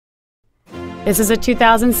This is a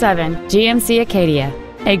 2007 GMC Acadia,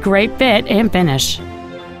 a great fit and finish.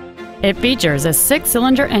 It features a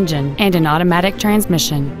 6-cylinder engine and an automatic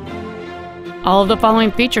transmission. All of the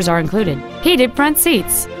following features are included: heated front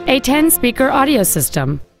seats, a 10-speaker audio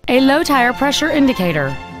system, a low tire pressure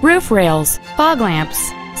indicator, roof rails, fog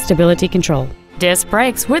lamps, stability control, disc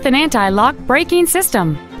brakes with an anti-lock braking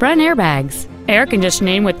system, front airbags, air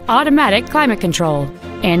conditioning with automatic climate control,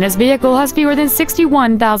 and this vehicle has fewer than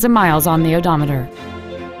 61,000 miles on the odometer.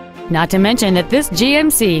 Not to mention that this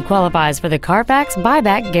GMC qualifies for the Carfax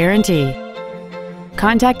buyback guarantee.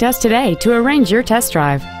 Contact us today to arrange your test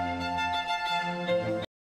drive.